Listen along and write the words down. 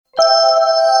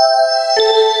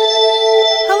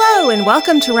and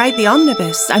welcome to Ride the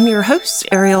Omnibus. I'm your host,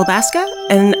 Ariel Basca,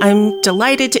 and I'm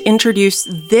delighted to introduce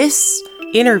this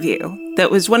interview that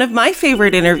was one of my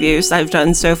favorite interviews I've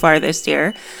done so far this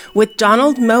year with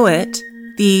Donald Mowat,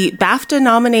 the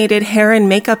BAFTA-nominated hair and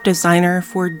makeup designer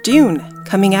for Dune,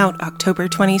 coming out October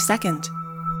 22nd.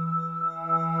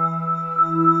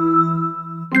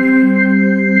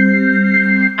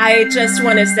 I just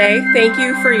want to say thank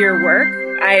you for your work.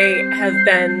 I have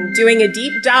been doing a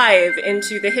deep dive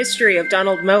into the history of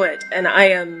Donald Mowat, and I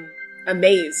am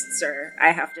amazed, sir, I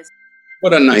have to say.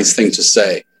 What a nice thing to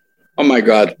say. Oh my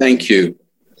God, thank you.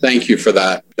 Thank you for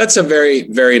that. That's a very,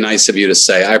 very nice of you to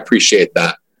say. I appreciate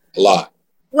that a lot.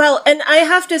 Well, and I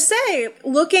have to say,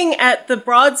 looking at the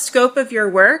broad scope of your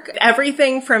work,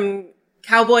 everything from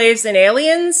Cowboys and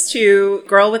Aliens to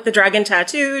Girl with the Dragon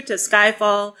Tattoo to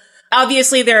Skyfall,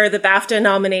 obviously there are the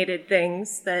BAFTA-nominated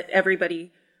things that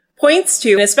everybody points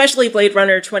to, and especially Blade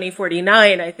Runner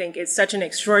 2049, I think, is such an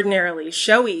extraordinarily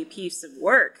showy piece of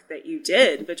work that you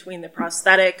did between the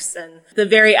prosthetics and the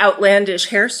very outlandish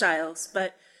hairstyles.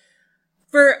 But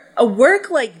for a work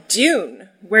like Dune,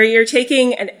 where you're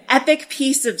taking an epic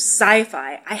piece of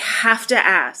sci-fi, I have to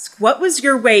ask, what was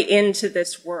your way into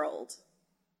this world?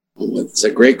 It's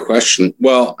a great question.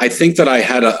 Well, I think that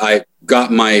I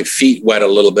got my feet wet a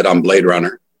little bit on Blade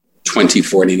Runner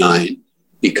 2049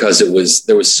 because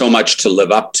there was so much to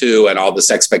live up to and all this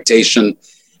expectation.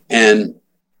 And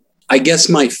I guess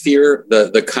my fear,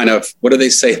 the kind of, what do they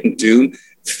say in Dune?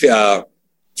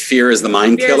 Fear is the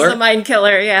mind killer. Fear is the mind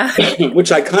killer, yeah.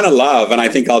 Which I kind of love. And I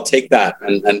think I'll take that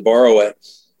and borrow it.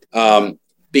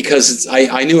 Because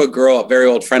I knew a girl, a very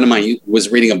old friend of mine,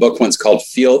 was reading a book once called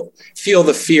Feel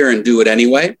the Fear and Do It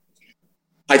Anyway.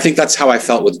 I think that's how I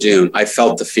felt with Dune. I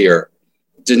felt the fear.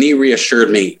 Denis reassured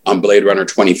me on Blade Runner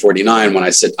 2049 when I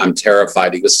said, I'm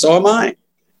terrified. He goes, so am I.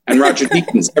 And Roger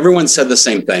Deakins, everyone said the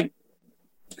same thing.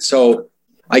 So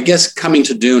I guess coming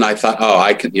to Dune, I thought,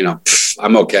 I can,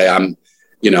 I'm okay. I'll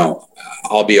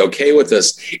be okay with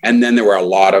this. And then there were a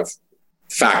lot of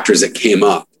factors that came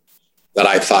up that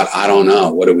I thought, I don't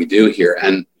know, what do we do here?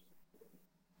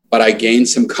 But I gained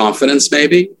some confidence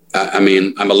maybe. I'm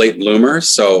a late bloomer,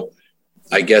 so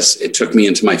I guess it took me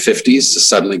into my 50s to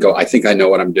suddenly go, I think I know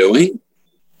what I'm doing.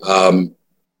 And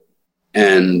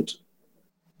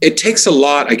it takes a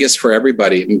lot, I guess, for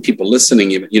everybody, people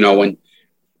listening, when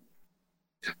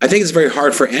I think it's very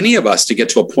hard for any of us to get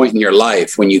to a point in your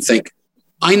life when you think,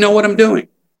 I know what I'm doing.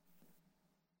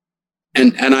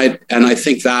 And I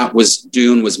think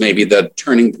Dune was maybe the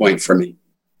turning point for me.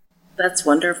 That's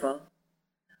wonderful.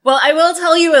 Well, I will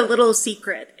tell you a little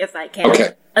secret, if I can. Okay.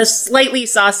 A slightly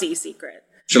saucy secret.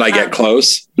 Should I get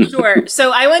close? Sure.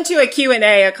 So I went to a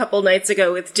Q&A a couple nights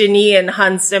ago with Denis and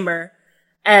Hans Zimmer.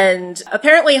 And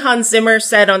apparently Hans Zimmer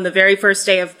said on the very first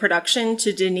day of production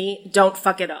to Denis, don't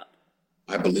fuck it up.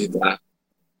 I believe that.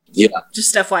 Yeah.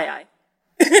 Just FYI.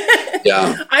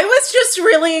 Yeah. I was just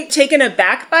really taken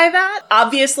aback by that.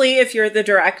 Obviously, if you're the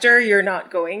director, you're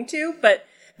not going to, but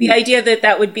the idea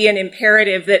that would be an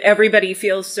imperative that everybody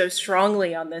feels so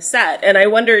strongly on the set. And I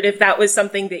wondered if that was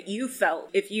something that you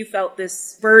felt, if you felt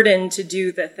this burden to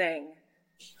do the thing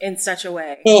in such a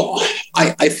way. Well,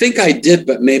 I think I did,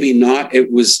 but maybe not.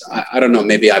 It was, I don't know,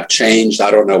 maybe I've changed. I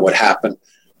don't know what happened.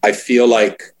 I feel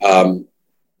like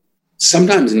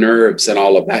sometimes nerves and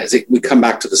all of that, we come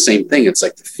back to the same thing. It's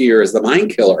like the fear is the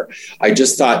mind killer. I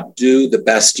just thought, do the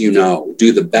best do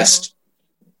the best.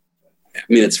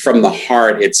 It's from the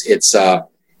heart. It's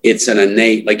an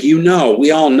innate,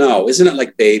 we all know, isn't it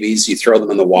like babies? You throw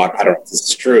them in the water. I don't know if this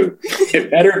is true. It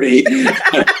better be.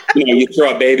 You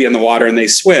throw a baby in the water and they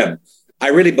swim. I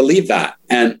really believe that.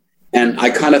 And I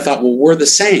kind of thought, well, we're the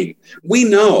same. We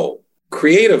know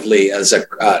creatively as a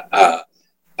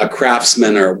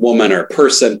craftsman or a woman or a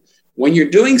person, when you're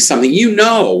doing something,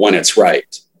 when it's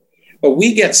right. But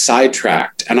we get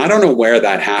sidetracked, and I don't know where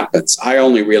that happens. I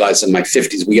only realized in my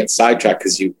 50s we get sidetracked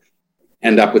because you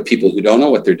end up with people who don't know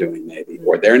what they're doing, maybe,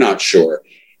 or they're not sure.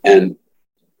 And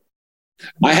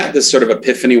I had this sort of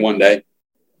epiphany one day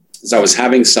as I was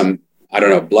having some,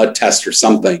 blood test or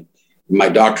something in my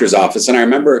doctor's office. And I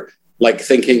remember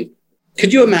thinking,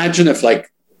 could you imagine if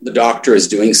the doctor is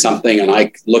doing something and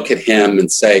I look at him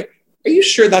and say, are you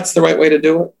sure that's the right way to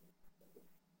do it?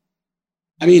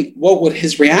 What would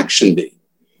his reaction be?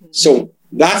 So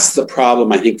that's the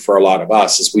problem, I think, for a lot of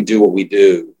us, is we do what we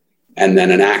do. And then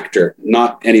an actor,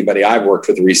 not anybody I've worked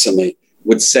with recently,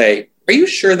 would say, are you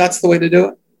sure that's the way to do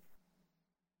it?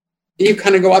 And you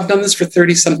kind of go, I've done this for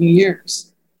 30-something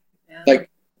years. Yeah.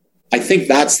 I think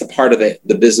that's the part of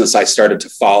the business I started to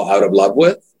fall out of love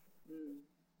with.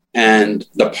 And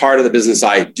the part of the business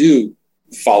I do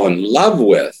fall in love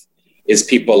with is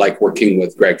people like working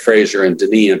with Greg Fraser and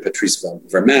Denis and Patrice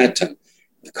Vermette and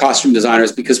the costume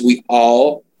designers, because we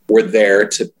all were there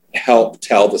to help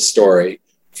tell the story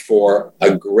for a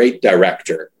great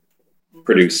director,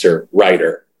 producer,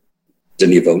 writer,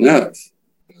 Denis Villeneuve,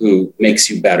 who makes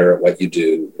you better at what you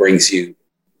do, brings you...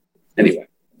 Anyway,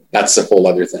 that's a whole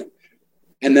other thing.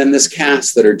 And then this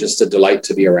cast that are just a delight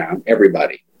to be around,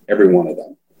 everybody, every one of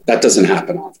them. That doesn't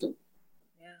happen often.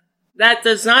 Yeah, that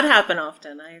does not happen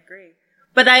often, I agree.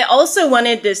 But I also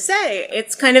wanted to say,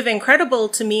 it's kind of incredible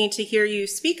to me to hear you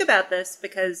speak about this,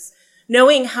 because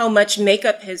knowing how much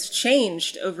makeup has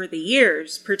changed over the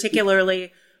years,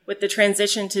 particularly with the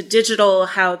transition to digital,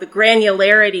 how the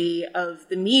granularity of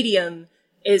the medium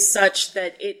is such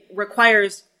that it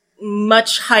requires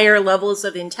much higher levels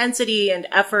of intensity and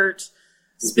effort,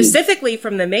 specifically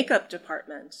from the makeup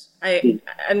department.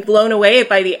 I'm blown away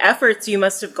by the efforts you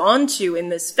must have gone to in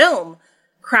this film,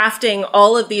 crafting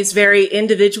all of these very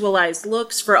individualized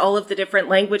looks for all of the different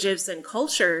languages and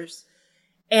cultures.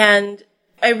 And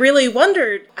I really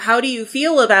wondered, how do you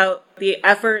feel about the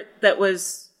effort that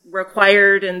was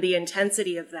required and the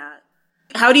intensity of that?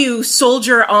 How do you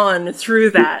soldier on through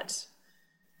that?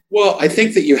 Well, I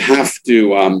think that you have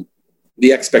to,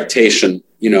 the expectation,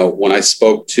 when I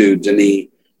spoke to Denis,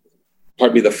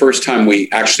 the first time we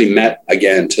actually met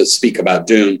again to speak about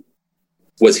Dune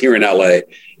was here in LA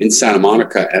in Santa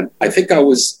Monica. And I think I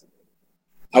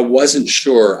wasn't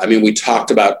sure. I mean, we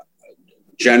talked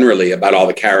generally about all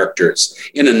the characters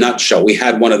in a nutshell. We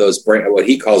had one of those, what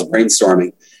he calls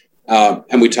brainstorming.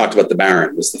 And we talked about the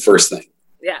Baron was the first thing.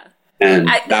 Yeah. And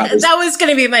that was going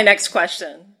to be my next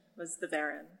question, was the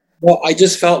Baron. Well, I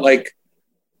just felt like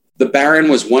the Baron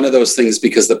was one of those things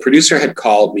because the producer had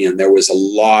called me and there was a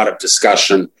lot of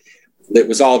discussion. It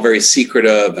was all very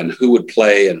secretive and who would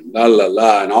play and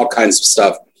and all kinds of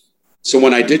stuff. So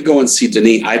when I did go and see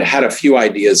Denis, I'd had a few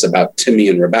ideas about Timmy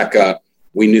and Rebecca.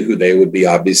 We knew who they would be,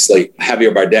 obviously.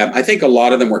 Javier Bardem. I think a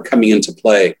lot of them were coming into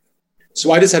play.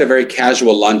 So I just had a very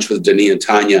casual lunch with Denis and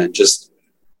Tanya and just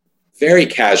very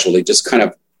casually, just kind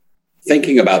of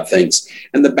thinking about things.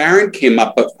 And the Baron came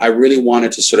up, but I really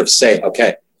wanted to sort of say,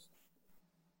 okay,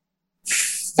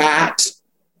 fat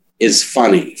is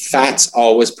funny. Fat's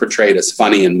always portrayed as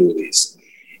funny in movies.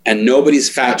 And nobody's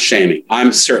fat shaming.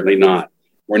 I'm certainly not.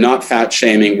 We're not fat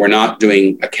shaming. We're not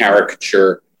doing a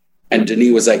caricature. And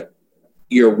Denis was like,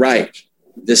 you're right.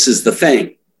 This is the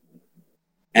thing.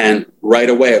 And right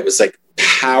away, it was like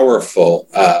powerful.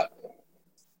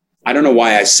 I don't know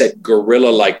why I said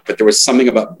gorilla-like, but there was something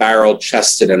about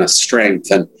barrel-chested and a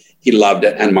strength, and he loved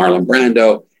it. And Marlon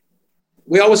Brando.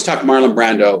 We always talk Marlon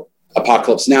Brando,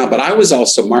 Apocalypse Now, but I was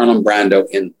also Marlon Brando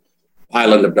in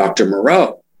Island of Dr.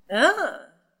 Moreau. Okay.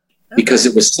 Because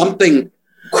it was something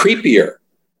creepier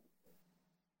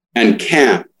and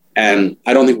camp. And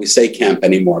I don't think we say camp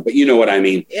anymore, but you know what I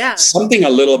mean. Yeah. Something a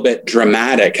little bit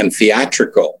dramatic and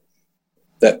theatrical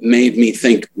that made me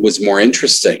think was more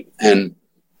interesting. And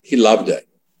he loved it.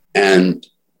 And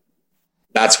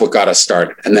that's what got us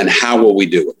started. And then how will we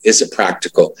do it? Is it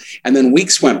practical? And then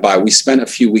weeks went by. We spent a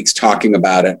few weeks talking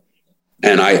about it.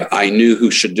 And I knew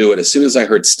who should do it. As soon as I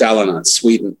heard Stellan on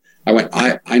Sweden, I went,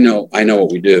 I know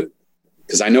what we do.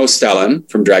 Because I know Stellan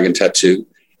from Dragon Tattoo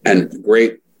and the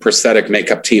great prosthetic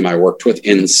makeup team I worked with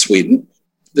in Sweden.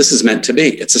 This is meant to be.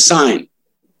 It's a sign.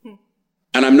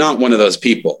 And I'm not one of those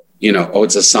people,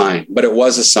 it's a sign. But it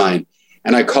was a sign.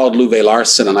 And I called Luve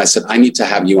Larson and I said, I need to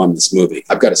have you on this movie.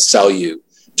 I've got to sell you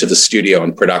to the studio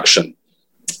and production.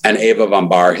 And Eva Von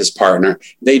Bar, his partner,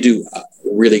 they do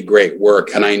really great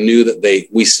work. And I knew that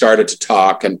we started to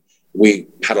talk and we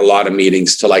had a lot of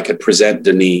meetings till I could present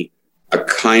Denis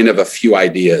a few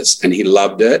ideas. And he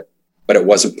loved it, but it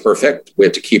wasn't perfect. We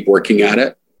had to keep working at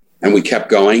it. And we kept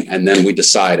going. And then we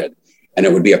decided. And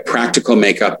it would be a practical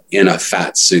makeup in a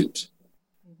fat suit,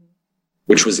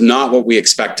 which was not what we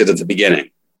expected at the beginning.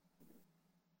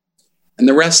 And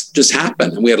the rest just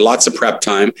happened. And we had lots of prep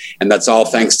time. And that's all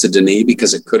thanks to Denis,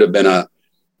 because it could have been a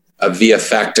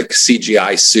VFX, a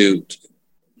CGI suit.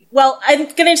 Well, I'm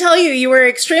going to tell you, you were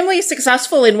extremely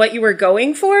successful in what you were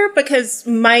going for, because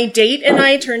my date and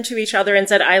I turned to each other and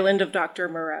said Island of Dr.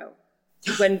 Moreau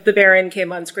when the Baron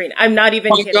came on screen. I'm not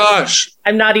even kidding. Oh, my gosh.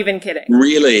 I'm not even kidding.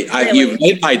 Really? You've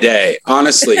made my day,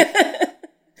 honestly.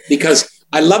 Because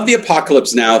I love the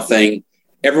Apocalypse Now thing.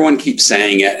 Everyone keeps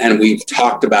saying it, and we've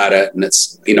talked about it, and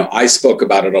it's, I spoke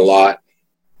about it a lot.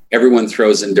 Everyone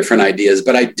throws in different ideas,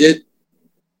 but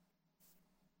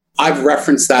I've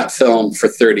referenced that film for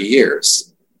 30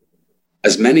 years,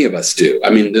 as many of us do. I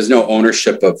mean, there's no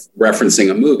ownership of referencing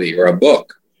a movie or a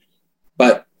book.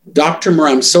 But Dr.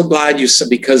 Moreau, I'm so glad you said,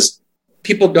 because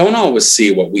people don't always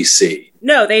see what we see.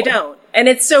 No, they don't. And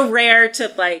it's so rare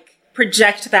to like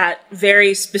project that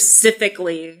very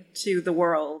specifically to the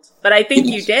world. But I think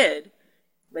you did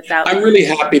with that. I'm really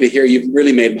happy to hear you've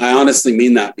really made, I honestly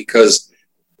mean that, because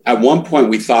at one point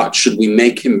we thought, should we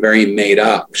make him very made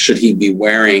up? Should he be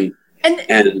wearing,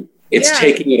 and it's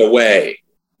taking it away,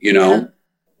 you know? Yeah.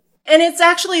 And it's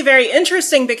actually very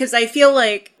interesting because I feel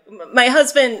like my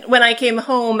husband, when I came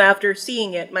home after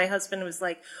seeing it, my husband was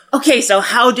like, okay, so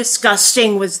how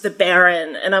disgusting was the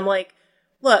Baron? And I'm like,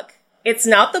 look, it's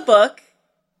not the book.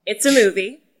 It's a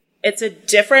movie. It's a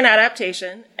different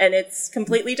adaptation, and it's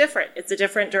completely different. It's a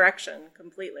different direction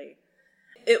completely.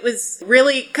 It was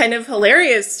really kind of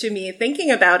hilarious to me thinking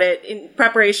about it in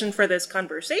preparation for this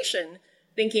conversation,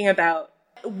 thinking about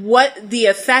what the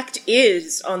effect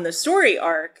is on the story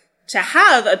arc to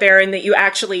have a Baron that you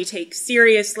actually take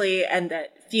seriously and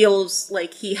that feels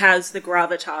like he has the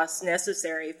gravitas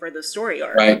necessary for the story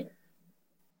arc. Right.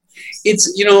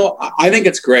 It's, you know, I think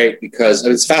it's great because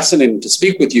it's fascinating to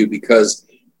speak with you because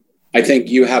I think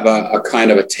you have a kind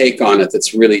of a take on it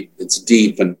that's really, it's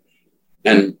deep.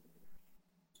 And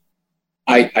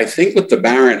I think with the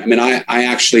Baron, I mean, I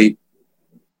actually,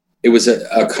 it was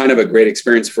a kind of a great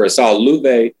experience for us all.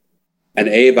 Luve and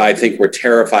Ava, I think, were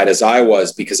terrified as I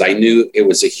was because I knew it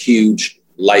was a huge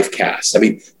life cast. I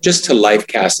mean, just to life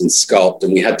cast and sculpt,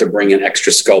 and we had to bring in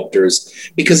extra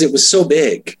sculptors because it was so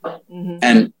big.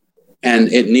 Mm-hmm.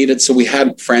 And it needed, so we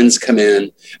had friends come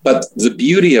in. But the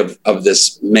beauty of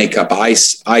this makeup, I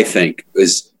think,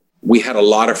 is we had a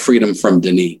lot of freedom from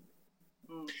Denis.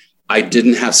 I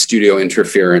didn't have studio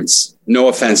interference. No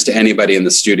offense to anybody in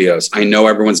the studios. I know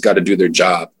everyone's got to do their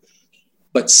job.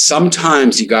 But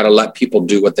sometimes you got to let people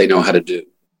do what they know how to do.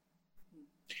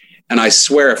 And I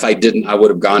swear if I didn't, I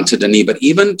would have gone to Denis. But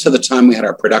even to the time we had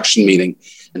our production meeting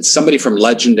and somebody from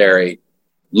Legendary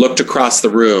looked across the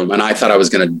room and I thought I was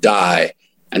going to die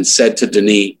and said to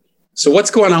Denis, so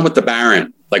what's going on with the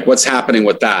Baron? Like, what's happening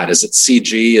with that? Is it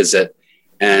CG? Is it?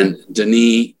 And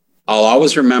Denis, I'll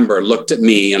always remember, looked at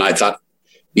me and I thought,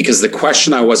 because the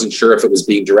question, I wasn't sure if it was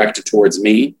being directed towards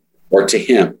me or to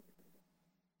him.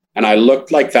 And I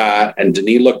looked like that, and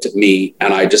Denis looked at me,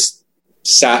 and I just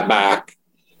sat back,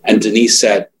 and Denis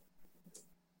said,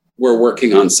 we're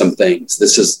working on some things.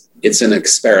 It's an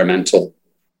experimental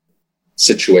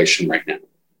situation right now.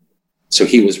 So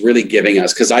he was really giving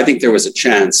us, because I think there was a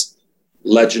chance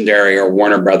Legendary or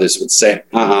Warner Brothers would say,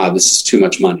 this is too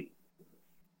much money.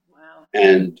 Wow.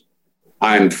 And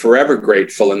I'm forever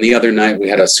grateful. And the other night we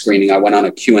had a screening. I went on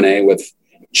a Q&A with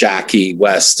Jackie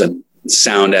West and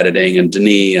sound editing and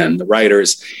Denis and the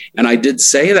writers. And I did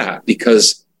say that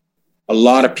because a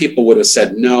lot of people would have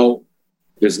said, no,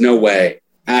 there's no way.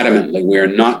 Adamantly, we are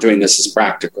not doing this as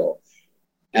practical.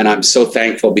 And I'm so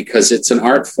thankful because it's an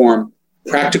art form.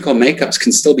 Practical makeups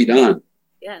can still be done.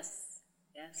 Yes.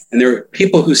 Yes. And there are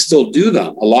people who still do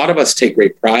them. A lot of us take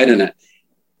great pride in it.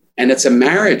 And it's a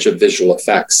marriage of visual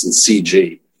effects and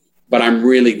CG. But I'm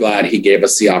really glad he gave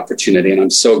us the opportunity. And I'm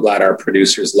so glad our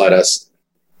producers let us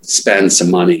spend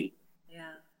some money.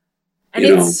 Yeah. And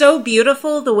it's so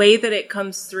beautiful the way that it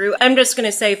comes through. I'm just going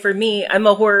to say, for me, I'm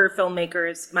a horror filmmaker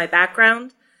is my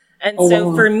background. And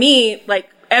for me, like,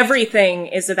 everything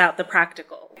is about the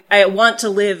practical. I want to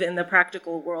live in the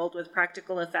practical world with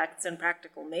practical effects and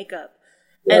practical makeup.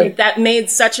 Right. And that made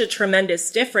such a tremendous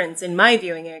difference in my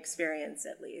viewing experience,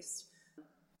 at least.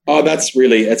 Oh,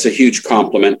 it's a huge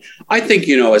compliment. I think,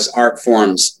 as art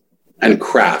forms and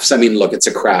crafts, I mean, look, it's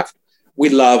a craft. We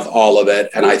love all of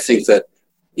it. And I think that,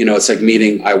 it's like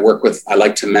I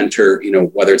like to mentor,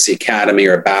 whether it's the Academy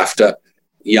or BAFTA,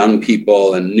 young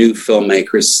people and new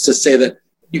filmmakers, to say that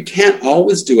you can't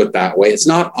always do it that way. It's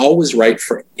not always right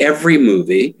for every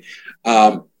movie.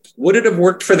 Would it have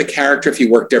worked for the character if he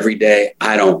worked every day?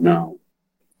 I don't know.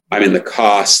 I mean, the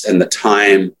cost and the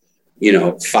time,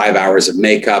 5 hours of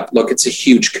makeup. Look, it's a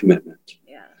huge commitment.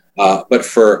 Yeah. But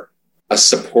for a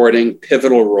supporting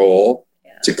pivotal role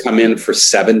to come in for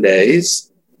 7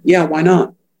 days, yeah, why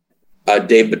not?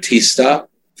 Dave Bautista,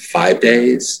 5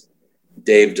 days.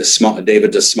 David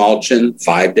Dastmalchian,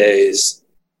 5 days.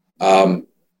 And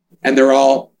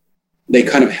they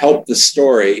kind of help the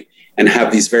story and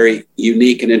have these very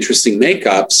unique and interesting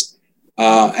makeups.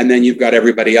 And then you've got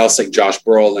everybody else like Josh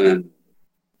Brolin and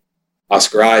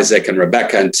Oscar Isaac and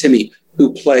Rebecca and Timmy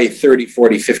who play 30,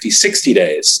 40, 50, 60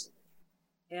 days.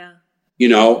 Yeah.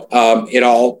 It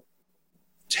all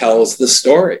tells the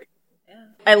story. Yeah.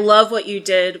 I love what you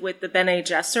did with the Bene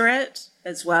Gesserit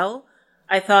as well.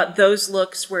 I thought those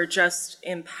looks were just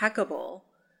impeccable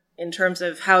in terms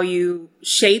of how you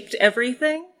shaped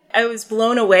everything. I was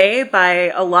blown away by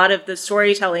a lot of the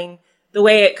storytelling the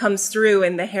way it comes through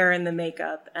in the hair and the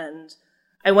makeup. And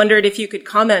I wondered if you could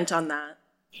comment on that.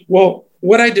 Well,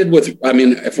 what I did with,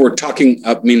 if we're talking,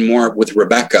 more with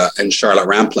Rebecca and Charlotte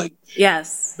Rampling.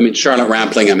 Yes. Charlotte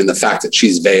Rampling, the fact that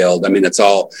she's veiled, it's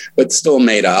all, but still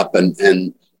made up.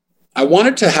 And I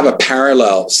wanted to have a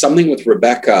parallel, something with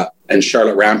Rebecca and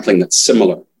Charlotte Rampling that's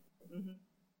similar. Mm-hmm.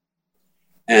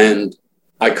 And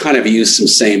I kind of used some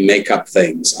same makeup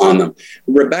things on them.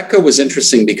 Rebecca was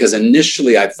interesting because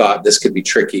initially I thought this could be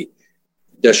tricky.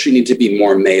 Does she need to be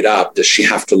more made up? Does she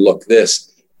have to look this?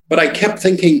 But I kept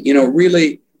thinking,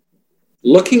 really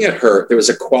looking at her, there was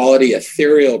a quality,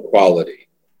 ethereal quality.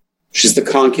 She's the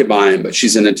concubine, but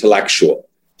she's an intellectual.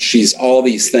 She's all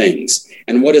these things.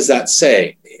 And what does that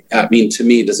say? To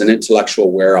me, does an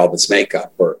intellectual wear all this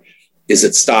makeup, or is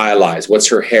it stylized? What's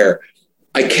her hair?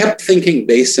 I kept thinking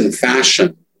based in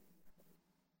fashion.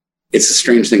 It's a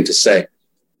strange thing to say,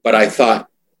 but I thought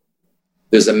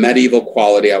there's a medieval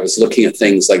quality. I was looking at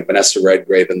things like Vanessa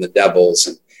Redgrave and The Devils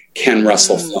and Ken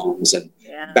Russell films and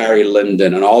Barry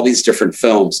Lyndon and all these different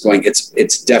films going,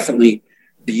 it's definitely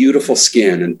beautiful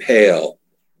skin and pale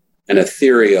and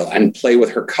ethereal and play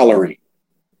with her coloring.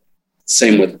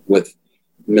 Same with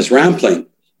Ms. Rampling.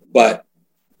 But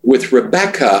with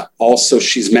Rebecca, also,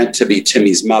 she's meant to be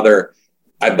Timmy's mother.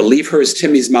 I believe her as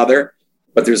Timmy's mother,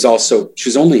 but there's also,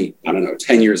 she's only,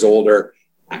 10 years older.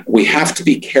 We have to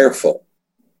be careful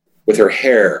with her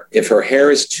hair. If her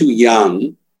hair is too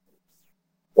young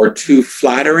or too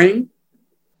flattering,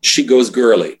 she goes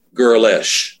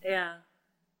girlish. Yeah.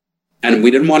 And we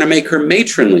didn't want to make her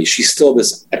matronly. She's still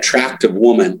this attractive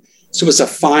woman. So it's a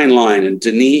fine line. And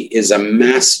Denis is a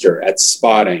master at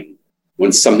spotting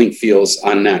when something feels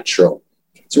unnatural.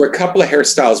 So there were a couple of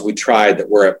hairstyles we tried that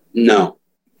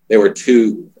they were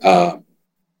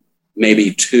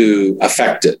maybe too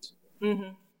affected.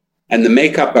 Mm-hmm. And the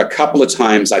makeup, a couple of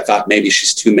times, I thought maybe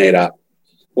she's too made up.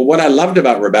 But what I loved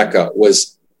about Rebecca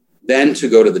was then to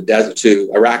go to the desert, to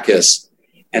Arrakis,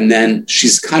 and then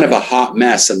she's kind of a hot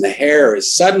mess, and the hair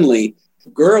is suddenly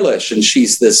girlish, and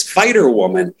she's this fighter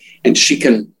woman, and she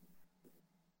can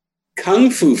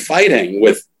kung fu fighting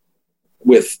with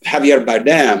Javier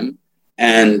Bardem,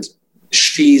 and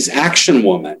she's action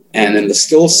woman, and in the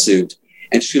still suit,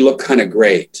 and she looked kind of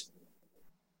great.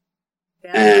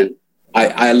 Yeah. And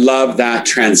I love that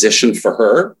transition for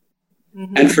her,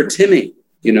 mm-hmm. and for Timmy,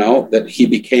 that he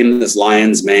became this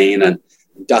lion's mane and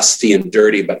dusty and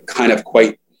dirty, but kind of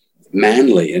quite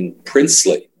manly and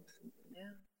princely.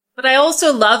 Yeah. But I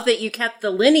also love that you kept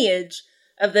the lineage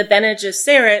of the Bene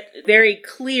Gesserit very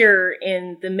clear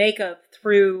in the makeup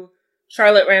through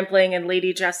Charlotte Rampling and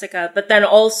Lady Jessica, but then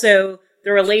also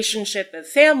the relationship of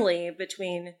family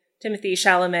between Timothée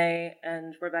Chalamet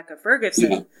and Rebecca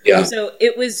Ferguson. Yeah. So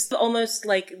it was almost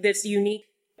like this unique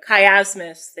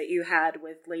chiasmus that you had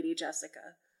with Lady Jessica.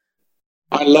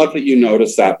 I love that you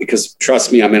noticed that, because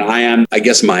trust me, I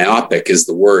guess myopic is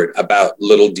the word about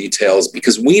little details,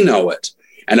 because we know it.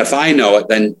 And if I know it,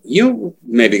 then you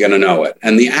maybe going to know it,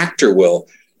 and the actor will.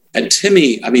 And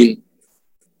Timmy, I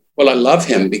love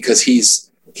him because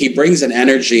he brings an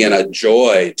energy and a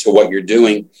joy to what you're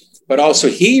doing, but also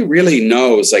he really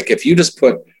knows, like if you just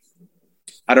put,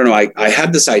 I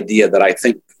had this idea that I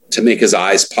think to make his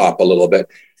eyes pop a little bit,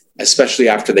 especially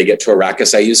after they get to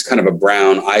Arrakis, I use kind of a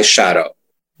brown eyeshadow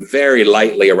very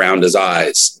lightly around his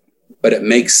eyes, but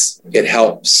it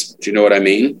helps. Do you know what I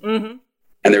mean? Mm-hmm.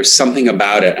 And there's something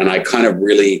about it. And I kind of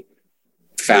really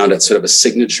found it sort of a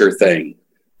signature thing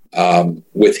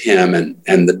with him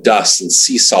and the dust and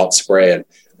sea salt spray. And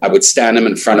I would stand him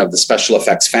in front of the special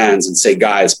effects fans and say,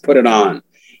 guys, put it on,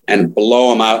 and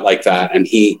blow him out like that. And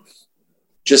he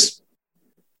just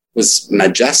was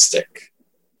majestic,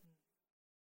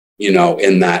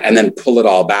 in that, and then pull it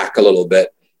all back a little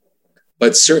bit.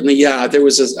 But certainly, there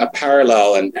was a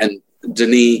parallel. And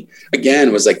Denis,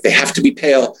 again, was like, they have to be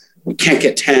pale. We can't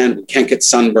get tanned. We can't get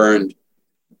sunburned.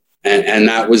 And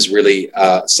that was really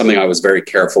something I was very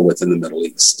careful with in the Middle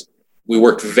East. We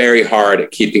worked very hard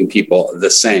at keeping people the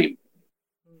same.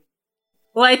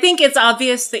 Well, I think it's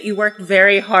obvious that you worked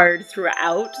very hard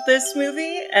throughout this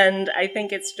movie, and I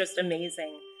think it's just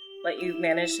amazing what you've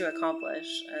managed to accomplish.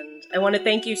 And I want to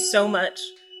thank you so much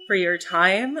for your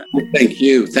time. Thank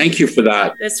you. Thank you for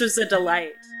that. This was a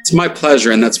delight. It's my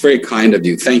pleasure, and that's very kind of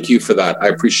you. Thank you for that. I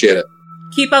appreciate it.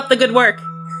 Keep up the good work.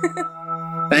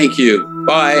 Thank you.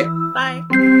 Bye. Bye.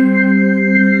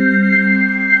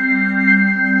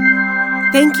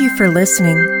 Thank you for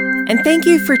listening, and thank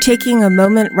you for taking a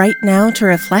moment right now to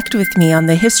reflect with me on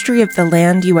the history of the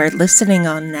land you are listening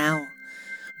on now.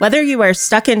 Whether you are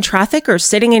stuck in traffic or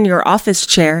sitting in your office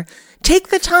chair, Take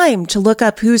the time to look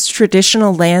up whose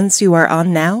traditional lands you are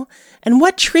on now and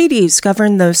what treaties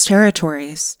govern those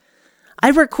territories. I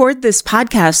record this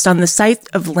podcast on the site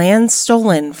of land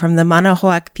stolen from the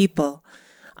Manahoac people.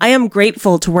 I am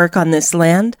grateful to work on this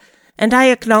land, and I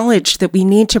acknowledge that we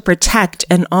need to protect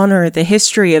and honor the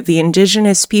history of the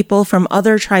indigenous people from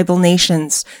other tribal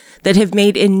nations that have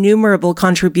made innumerable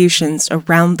contributions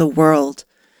around the world.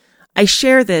 I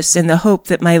share this in the hope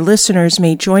that my listeners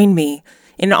may join me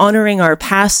in honoring our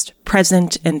past,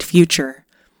 present, and future.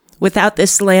 Without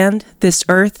this land, this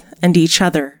earth, and each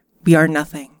other, we are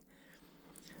nothing.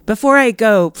 Before I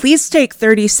go, please take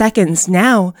 30 seconds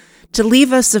now to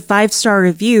leave us a 5-star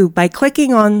review by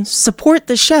clicking on Support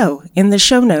the Show in the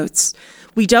show notes.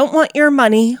 We don't want your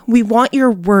money, we want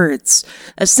your words.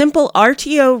 A simple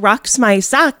RTO rocks my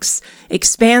socks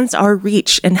expands our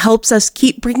reach and helps us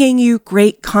keep bringing you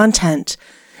great content.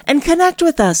 And connect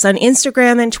with us on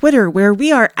Instagram and Twitter, where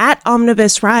we are at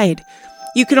Omnibus Ride.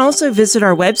 You can also visit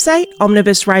our website,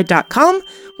 omnibusride.com,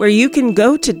 where you can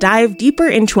go to dive deeper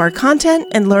into our content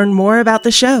and learn more about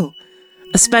the show.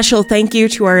 A special thank you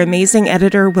to our amazing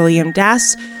editor, William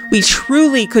Dass. We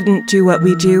truly couldn't do what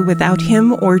we do without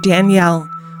him or Danielle.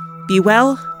 Be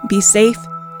well, be safe,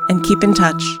 and keep in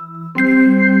touch.